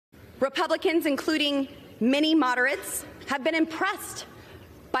Republicans, including many moderates, have been impressed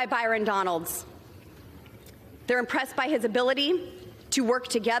by Byron Donalds. They're impressed by his ability to work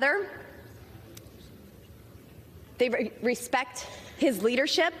together. They respect his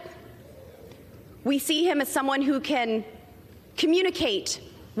leadership. We see him as someone who can communicate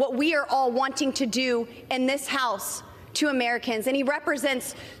what we are all wanting to do in this House to Americans. And he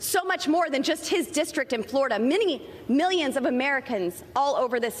represents so much more than just his district in Florida. Many millions of Americans all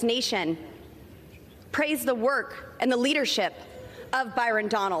over this nation praise the work and the leadership of Byron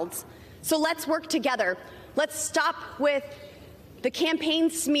Donalds. So let's work together. Let's stop with the campaign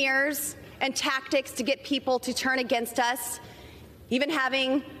smears and tactics to get people to turn against us, even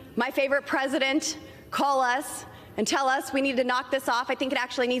having my favorite president call us and tell us we need to knock this off. I think it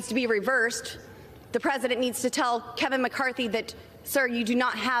actually needs to be reversed. The president needs to tell Kevin McCarthy that, sir, you do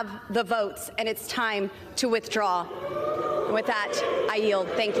not have the votes and it's time to withdraw. And with that, I yield.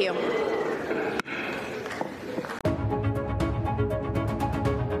 Thank you.